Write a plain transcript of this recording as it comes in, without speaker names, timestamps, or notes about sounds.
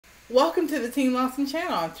Welcome to the Team Lawson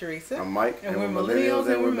channel. I'm Theresa. I'm Mike. And we're millennials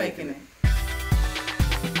and we're making it.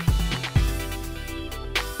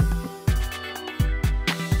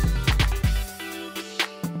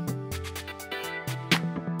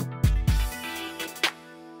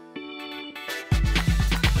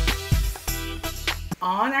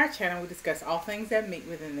 On our channel, we discuss all things that meet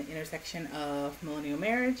within the intersection of millennial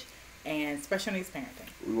marriage and special needs parenting.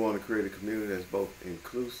 We want to create a community that's both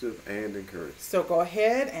inclusive and encouraging. So go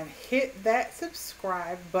ahead and hit that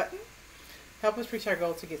subscribe button. Help us reach our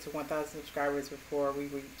goal to get to 1,000 subscribers before we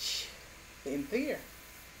reach the end of the year.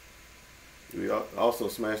 We also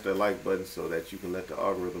smash that like button so that you can let the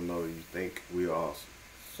algorithm know you think we are awesome.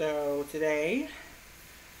 So today,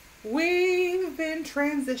 we've been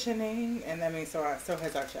transitioning, and that means so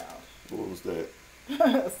has our child. What was that?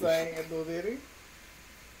 Saying a little bitty.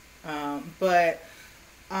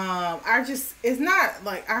 It's not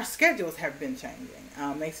like our schedules have been changing.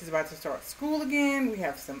 Macy's about to start school again. We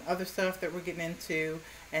have some other stuff that we're getting into.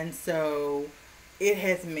 And so it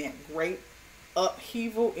has meant great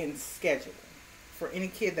upheaval in scheduling. For any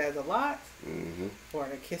kid that has a lot, for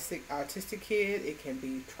an autistic kid, it can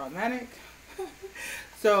be traumatic.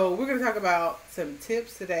 So we're going to talk about some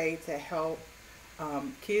tips today to help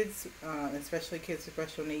kids, especially kids with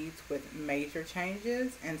special needs, with major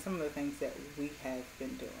changes and some of the things that we have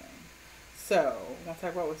been doing. So, want to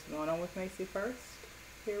talk about what's going on with Macy first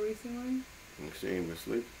here recently? She ain't been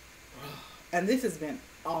sleeping. And this has been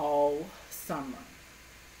all summer.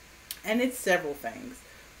 And it's several things.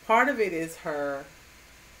 Part of it is her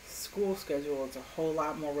school schedule is a whole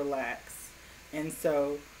lot more relaxed. And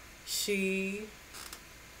so she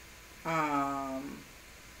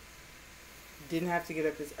didn't have to get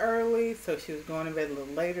up as early, so she was going to bed a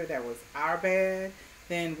little later. That was our bad.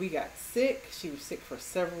 Then we got sick. She was sick for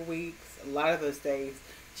several weeks. A lot of those days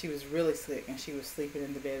she was really sick and she was sleeping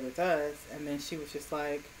in the bed with us, and then she was just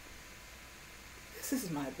like, this is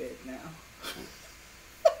my bed now.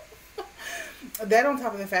 That on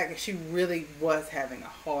top of the fact that she really was having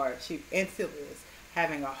she instantly is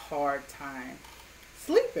having a hard time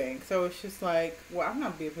sleeping. So it's just like, well, I'm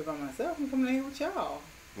not being here by myself. I'm coming in here with y'all.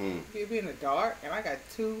 You'll be in the dark, and I got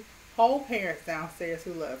two whole parents downstairs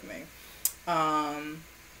who love me. And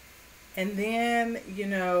then,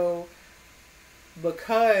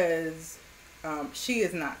 because she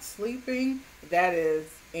is not sleeping, that is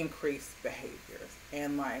increased behaviors.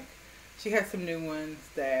 And like, she has some new ones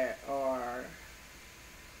that are,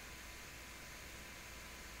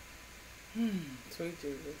 sweet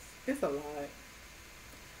Jesus. It's a lot.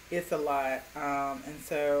 It's a lot. And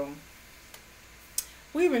so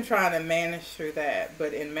we've been trying to manage through that,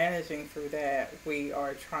 but in managing through that, we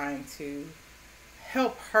are trying to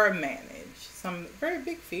help her manage some very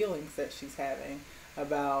big feelings that she's having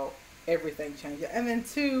about everything changing. And then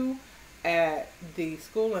two, at the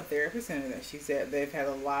school and therapy center that she's at, they've had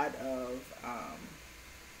a lot of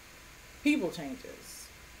people changes.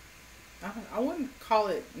 I wouldn't call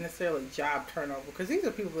it necessarily job turnover, because these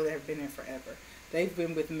are people that have been in forever. They've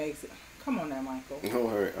been with Macy. Come on now, Michael. All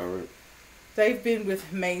right. They've been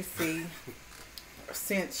with Macy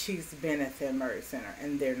since she's been at the Emerge Center,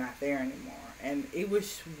 and they're not there anymore. And it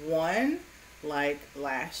was one like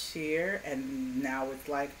last year, and now it's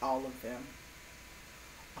like all of them.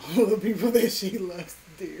 All the people that she loves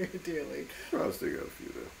dearly. Probably still got a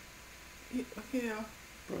few though. Yeah.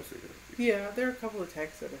 Probably still got a few. Yeah, there are a couple of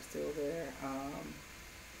texts that are still there.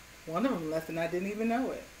 One of them left and I didn't even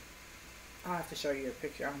know it. I'll have to show you a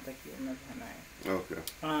picture. I don't think you remember her name. Okay.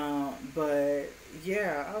 But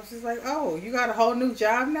yeah, I was just like, oh, you got a whole new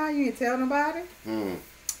job now? You didn't tell nobody?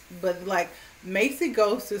 But like, Macy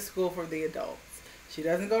goes to school for the adults. She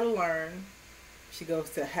doesn't go to learn. She goes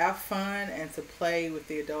to have fun and to play with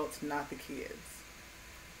the adults, not the kids.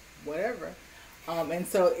 Whatever. And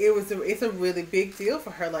so it's a really big deal for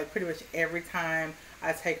her. Like, pretty much every time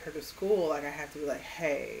I take her to school, like, I have to be like,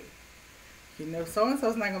 hey,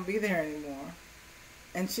 so-and-so's not going to be there anymore.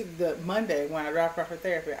 And the Monday when I drop her off for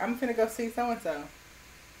therapy, I'm finna go see so-and-so.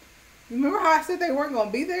 Remember how I said they weren't going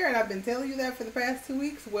to be there, and I've been telling you that for the past 2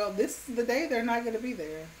 weeks? Well, this is the day they're not going to be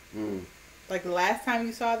there. Like, the last time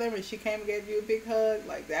you saw them and she came and gave you a big hug,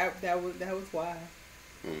 like, that was why.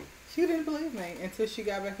 She didn't believe me until she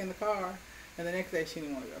got back in the car, and the next day she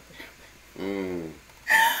didn't want to go therapy.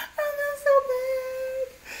 Oh, that's so bad.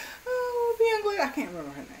 Oh, the young lady, I can't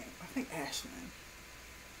remember her name. I think Ashlyn.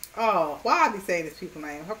 Oh, why I be saying this people's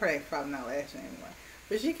name? Her name's probably not Ashlyn anymore.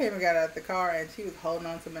 But she came and got out of the car, and she was holding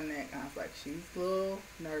on to my neck. And I was like, she's a little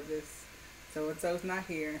nervous. So-and-so's not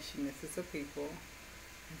here, and she misses her people.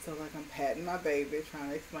 And so, like, I'm patting my baby, trying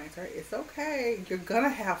to explain to her, it's okay. You're going to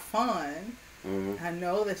have fun. Mm-hmm. I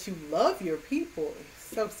know that you love your people.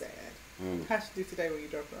 It's so sad. Mm. How'd she do today when you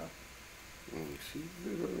dropped her off? She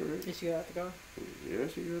did alright. Did she get out to go? Yeah,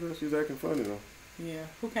 she did. She's acting funny though. Yeah.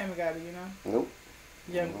 Who came and got her, you know? Nope.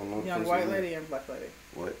 Young white lady, young black lady.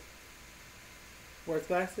 What? Wears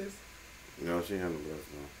glasses? No, she had no glasses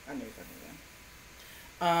on. I knew something then.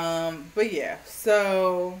 But yeah,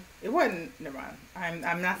 so it wasn't. Never mind.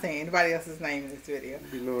 I'm not saying anybody else's name in this video.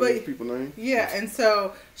 You know but these people's names? yeah, and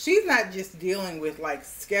so she's not just dealing with like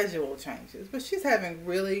schedule changes, but she's having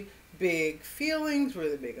really big feelings,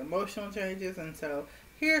 really big emotional changes, and so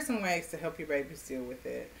here are some ways to help your babies deal with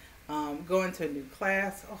it. Going to a new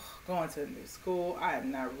class, going to a new school. I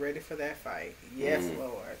am not ready for that fight. Yes,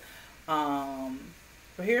 Lord.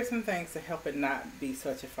 But here's some things to help it not be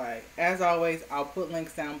such a fight. As always, I'll put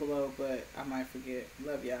links down below, but I might forget.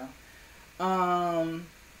 Love y'all.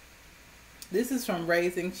 This is from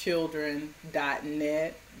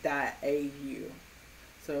raisingchildren.net.au.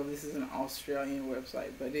 So this is an Australian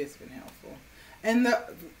website, but it's been helpful. And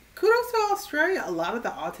kudos to Australia. A lot of the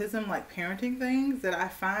autism, like parenting things that I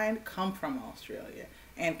find come from Australia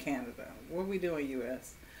and Canada. What we do in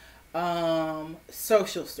U.S.?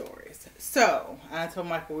 Social stories. So I told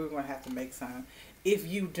Michael we were going to have to make some. If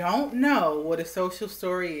you don't know what a social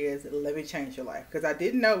story is, let me change your life. Because I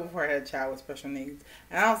didn't know before I had a child with special needs.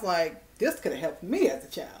 And I was like, this could have helped me as a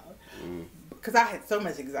child. Because I had so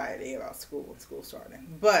much anxiety about school and school starting.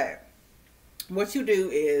 But what you do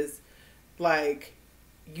is, like,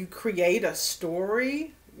 you create a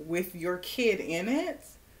story with your kid in it.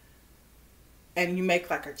 And you make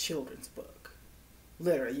like a children's book.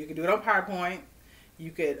 Literally. You can do it on PowerPoint.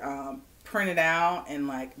 You could print it out and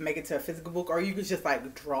like make it to a physical book. Or you could just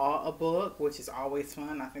like draw a book, which is always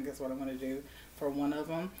fun. I think that's what I'm going to do for one of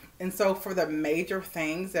them. And so for the major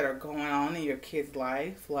things that are going on in your kid's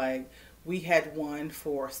life, like we had one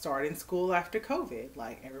for starting school after COVID.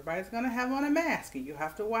 Like everybody's going to have on a mask and you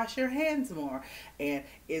have to wash your hands more. And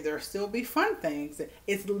there'll still be fun things.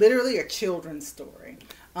 It's literally a children's story.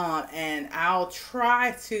 And I'll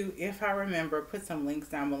try to, if I remember, put some links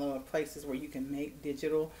down below of places where you can make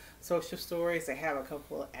digital social stories. They have a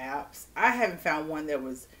couple of apps. I haven't found one that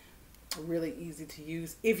was really easy to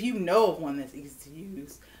use. If you know of one that's easy to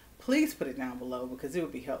use, please put it down below because it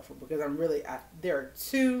would be helpful. Because there are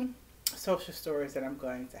 2 social stories that I'm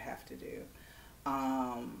going to have to do.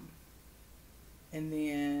 And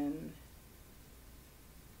then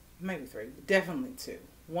maybe 3, definitely 2.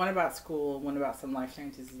 One about school, one about some life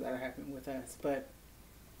changes that are happening with us. But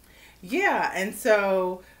yeah, and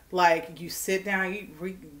so like you sit down, you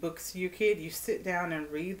read books to your kid, you sit down and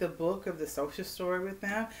read the book of the social story with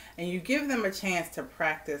them, and you give them a chance to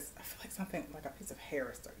practice. I feel like something like a piece of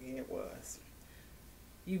hair stuck. Yeah, it was.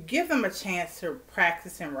 You give them a chance to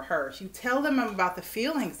practice and rehearse. You tell them about the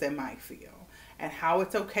feelings they might feel and how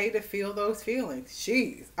it's okay to feel those feelings.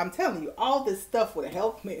 Jeez, I'm telling you, all this stuff would have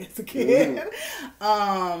helped me as a kid.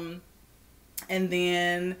 And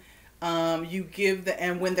then you give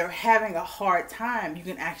and when they're having a hard time, you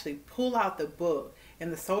can actually pull out the book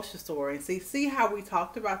and the social story and see how we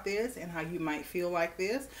talked about this and how you might feel like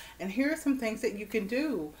this. And here are some things that you can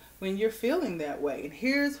do when you're feeling that way. And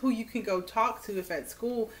here's who you can go talk to if at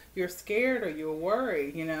school you're scared or you're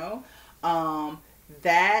worried, you know.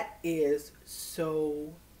 That is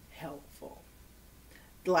so helpful.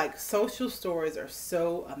 Like social stories are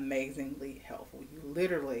so amazingly helpful. You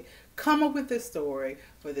literally come up with this story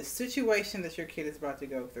for the situation that your kid is about to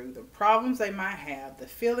go through, the problems they might have, the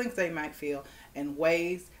feelings they might feel, and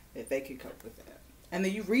ways that they can cope with that. And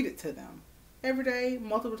then you read it to them every day,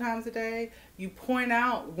 multiple times a day. You point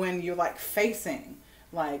out when you're like facing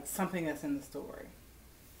like something that's in the story.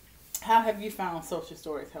 How have you found social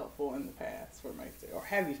stories helpful in the past for Macy, or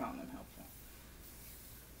have you found them helpful?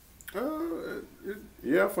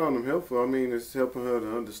 Yeah, I found them helpful. I mean, it's helping her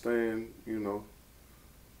to understand, you know,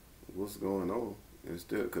 what's going on.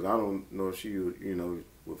 Instead, because I don't know if she, you know,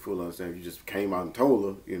 would fully understand if you just came out and told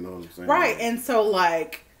her, you know what I'm saying? Right, and so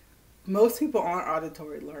like most people aren't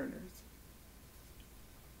auditory learners.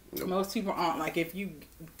 Nope. Most people aren't. Like if you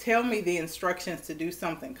tell me the instructions to do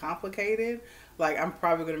something complicated, like I'm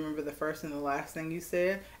probably going to remember the first and the last thing you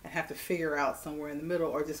said and have to figure out somewhere in the middle,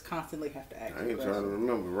 or just constantly have to ask. I ain't trying to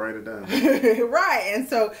remember. Write it down. Right. And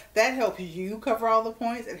so that helps you cover all the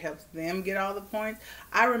points. It helps them get all the points.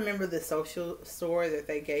 I remember the social story that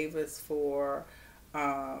they gave us for,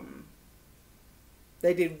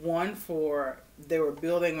 they did one for, they were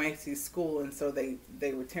building Macy's school, and so they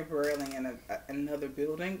were temporarily in another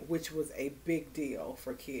building, which was a big deal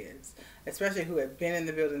for kids, especially who had been in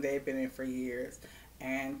the building they had been in for years,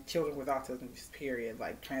 and children with autism, just period,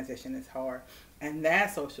 like transition is hard. And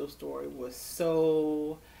that social story was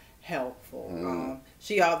so helpful.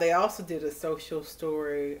 They also did a social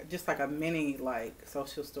story, just like a mini like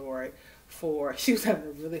social story for, she was having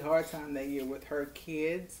a really hard time that year with her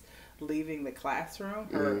kids leaving the classroom,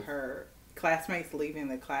 her classmates leaving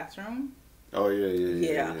the classroom. Oh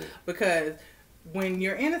yeah. Because when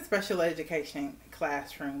you're in a special education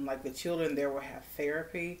classroom, like the children there will have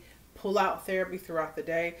therapy, pull out therapy throughout the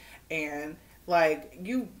day, and like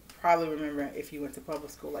you probably remember if you went to public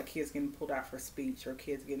school, like kids getting pulled out for speech or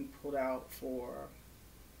kids getting pulled out for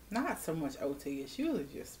not so much OT, it's usually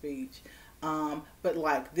just speech. But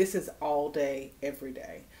like this is all day, every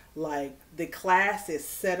day. Like the class is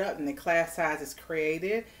set up and the class size is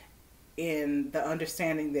created in the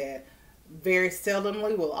understanding that very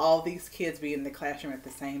seldomly will all these kids be in the classroom at the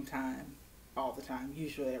same time all the time,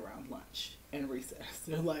 usually around lunch and recess.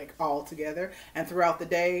 They're like all together, and throughout the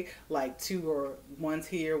day, like one's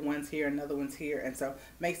here, another one's here. And so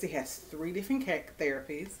Macy has 3 different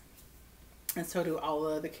therapies, and so do all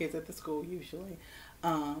the other kids at the school usually.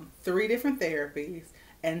 3 different therapies.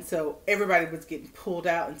 And so everybody was getting pulled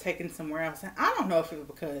out and taken somewhere else. And I don't know if it was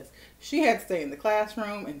because she had to stay in the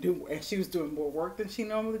classroom and she was doing more work than she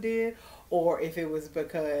normally did, or if it was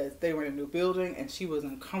because they were in a new building and she was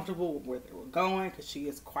uncomfortable with where they were going, because she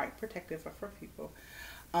is quite protective of her people.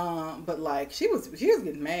 But like she was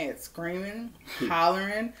getting mad, screaming,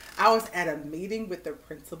 hollering. I was at a meeting with the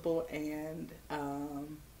principal and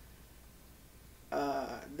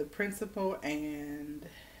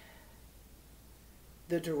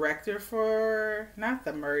the director for, not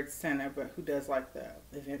the Merge Center, but who does like the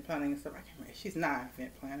event planning and stuff. I can't remember. She's not an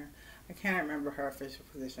event planner. I can't remember her official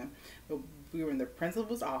position. But we were in the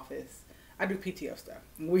principal's office. I do PTO stuff.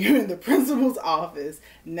 We were in the principal's office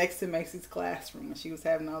next to Macy's classroom when she was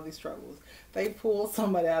having all these troubles. They pulled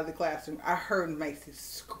somebody out of the classroom. I heard Macy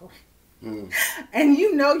scream. And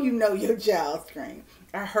you know your child scream.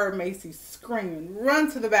 I heard Macy scream and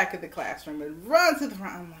run to the back of the classroom and run to the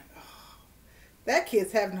front. I'm like, that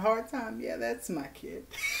kid's having a hard time. Yeah, that's my kid.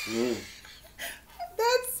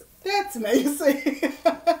 That's Macy.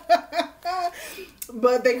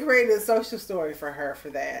 But they created a social story for her for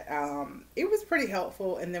that. It was pretty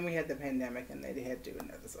helpful. And then we had the pandemic and they had to do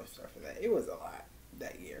another social story for that. It was a lot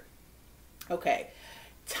that year. Okay.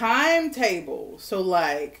 Timetable. So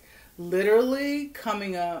like literally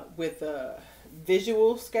coming up with a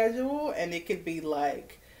visual schedule, and it could be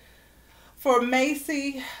like, for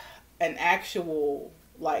Macy, an actual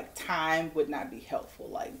like time would not be helpful,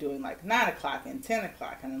 like doing like 9 o'clock and 10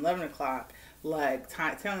 o'clock and 11 o'clock, like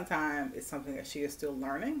telling time is something that she is still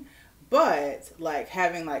learning. But like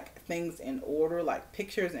having like things in order, like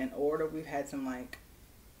pictures in order. We've had some like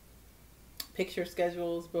picture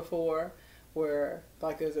schedules before where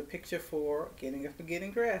like there's a picture for getting up and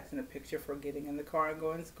getting dressed, and a picture for getting in the car and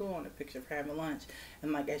going to school, and a picture for having lunch.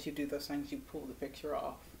 And like as you do those things, you pull the picture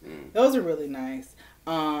off. Those are really nice.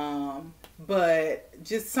 But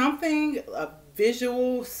just something, a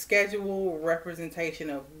visual schedule representation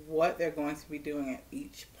of what they're going to be doing at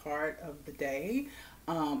each part of the day.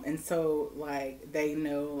 And so like they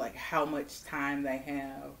know like how much time they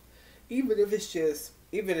have, even if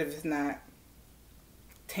it's not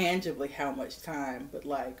tangibly how much time, but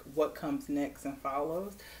like what comes next and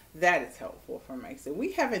follows. That is helpful for Mason.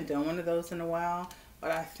 We haven't done one of those in a while,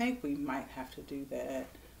 but I think we might have to do that.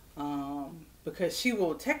 Because she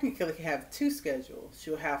will technically have 2 schedules.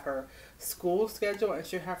 She'll have her school schedule and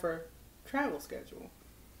she'll have her travel schedule.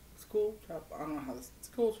 School travel, I don't know how this,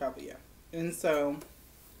 school travel, yeah. And so,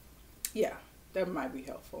 yeah, that might be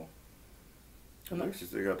helpful. I think she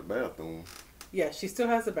still got the bathroom. Yeah, she still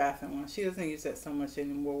has the bathroom one. She doesn't use that so much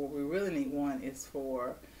anymore. What we really need one is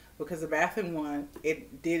for, because the bathroom one,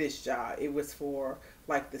 it did its job. It was for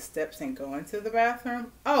like the steps and going to the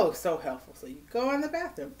bathroom. Oh, so helpful. So you go in the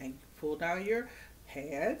bathroom and you pull down your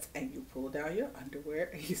pants and you pull down your underwear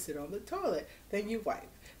and you sit on the toilet. Then you wipe.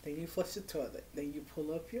 Then you flush the toilet. Then you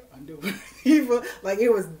pull up your underwear. Like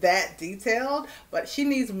it was that detailed. But she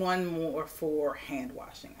needs one more for hand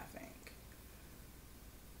washing, I think.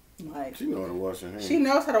 Like she knows how to wash her hands. She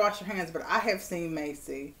knows how to wash her hands, but I have seen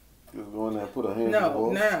Macy just go in there and put her hands in the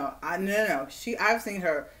wash. No. I've seen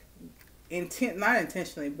her not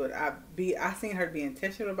intentionally, but I seen her be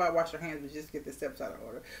intentional about washing her hands, but just get the steps out of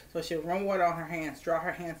order. So she'll run water on her hands, dry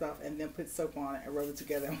her hands off, and then put soap on it and rub it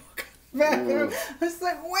together and walk bathroom. I was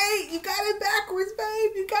like, wait, you got it backwards,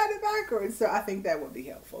 babe. You got it backwards. So I think that would be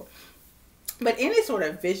helpful. But any sort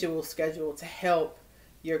of visual schedule to help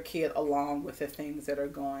your kid along with the things that are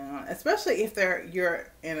going on, especially if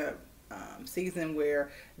you're in a season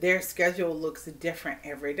where their schedule looks different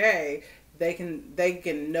every day, they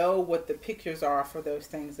can know what the pictures are for those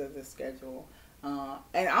things of the schedule,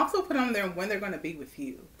 and also put on there when they're going to be with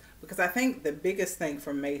you. Because I think the biggest thing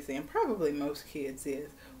for Macy and probably most kids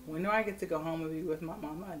is, when do I get to go home and be with my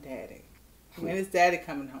mama and daddy? When is daddy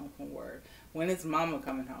coming home from work? When is mama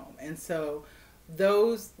coming home? And so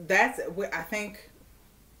I think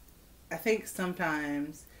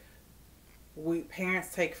sometimes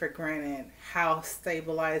parents take for granted how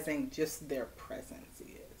stabilizing just their presence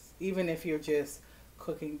is. Even if you're just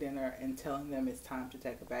cooking dinner and telling them it's time to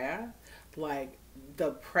take a bath, like,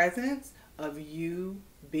 the presence of you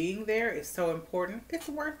being there is so important. It's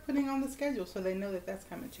worth putting on the schedule so they know that that's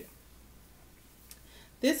coming too.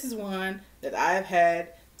 This is one that I've had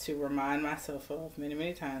to remind myself of many,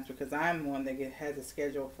 many times, because I'm one that has a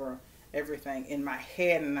schedule for everything in my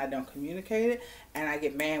head and I don't communicate it, and I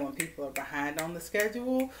get mad when people are behind on the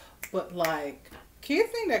schedule. But like, kids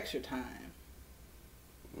need extra time,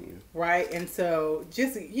 right? And so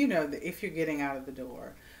just, if you're getting out of the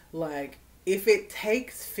door, like, if it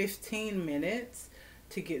takes 15 minutes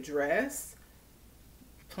to get dressed,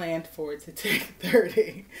 plan for it to take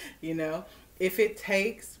 30, If it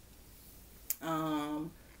takes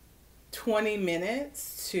 20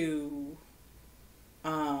 minutes to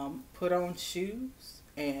put on shoes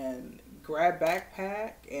and grab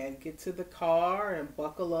backpack and get to the car and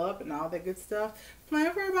buckle up and all that good stuff,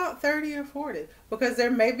 plan for about 30 or 40, because there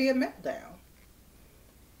may be a meltdown.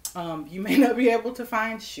 You may not be able to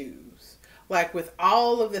find shoes. Like, with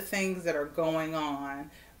all of the things that are going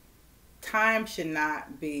on, time should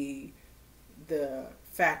not be the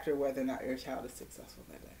factor whether or not your child is successful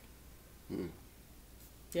that day.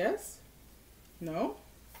 Yes? No?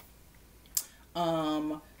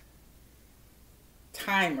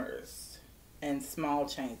 Timers and small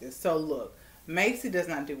changes. So look, Macy does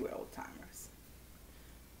not do well with timers.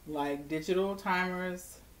 Like, digital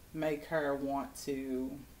timers make her want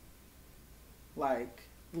to, like,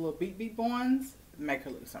 little beep beep ones, make her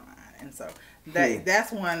lose her mind. And so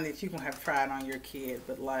that's one that you can have tried on your kid.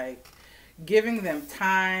 But like, giving them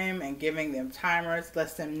time and giving them timers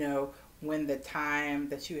lets them know when the time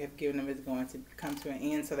that you have given them is going to come to an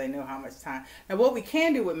end, so they know how much time. Now, what we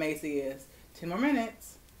can do with Macy is 10 more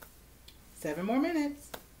minutes, 7 more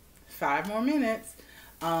minutes, 5 more minutes.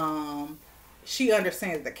 She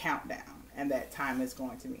understands the countdown and that time is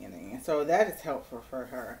going to be ending. And so that is helpful for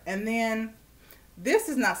her. And then, this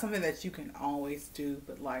is not something that you can always do,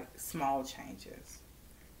 but like, small changes.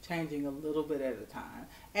 Changing a little bit at a time.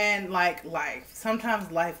 And like life.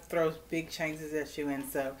 Sometimes life throws big changes at you, and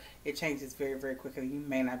so it changes very, very quickly. You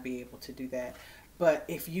may not be able to do that. But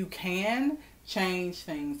if you can change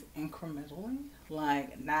things incrementally,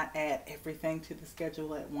 like not add everything to the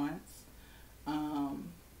schedule at once,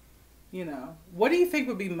 what do you think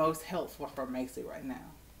would be most helpful for Macy right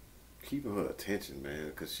now? Keeping her attention, man,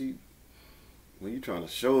 because when you're trying to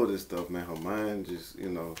show her this stuff, man, her mind just,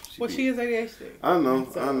 she is ADHD. I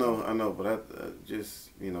know, but I just,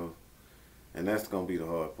 and that's going to be the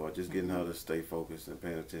hard part, just getting her to stay focused and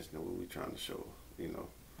paying attention to what we're trying to show her,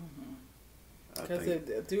 Because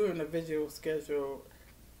doing a visual schedule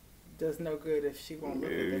does no good if she won't look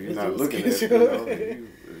at the you're visual not looking schedule. at it,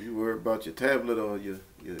 if you worry about your tablet or your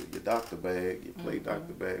doctor bag, your play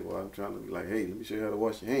doctor bag, while I'm trying to be like, hey, let me show you how to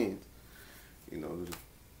wash your hands,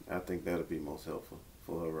 I think that'll be most helpful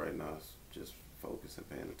for her right now, is just focus and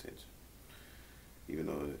paying attention. Even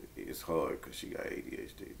though it's hard because she got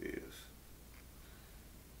ADHD, it is.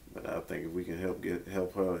 But I think if we can help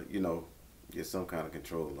her, get some kind of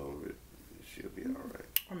control over it, she'll be all right.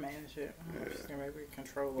 Or manage it. Yeah. Maybe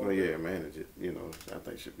control over it. Well, yeah, manage it. I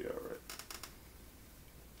think she'll be all right.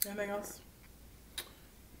 Anything else?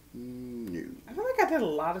 No. I feel like I did a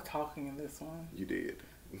lot of talking in this one. You did.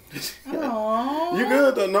 Aww. You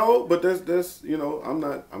good though? No, but that's I'm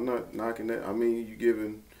not knocking that. I mean, you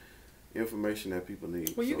giving information that people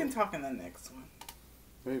need. Well, you can talk in the next one.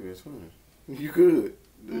 Maybe it's fine. You good.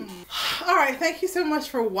 All right, thank you so much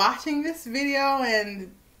for watching this video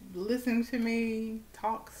and listening to me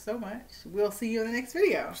talk so much. We'll see you in the next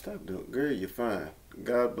video. Stop doing, girl. You're fine.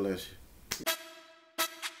 God bless you.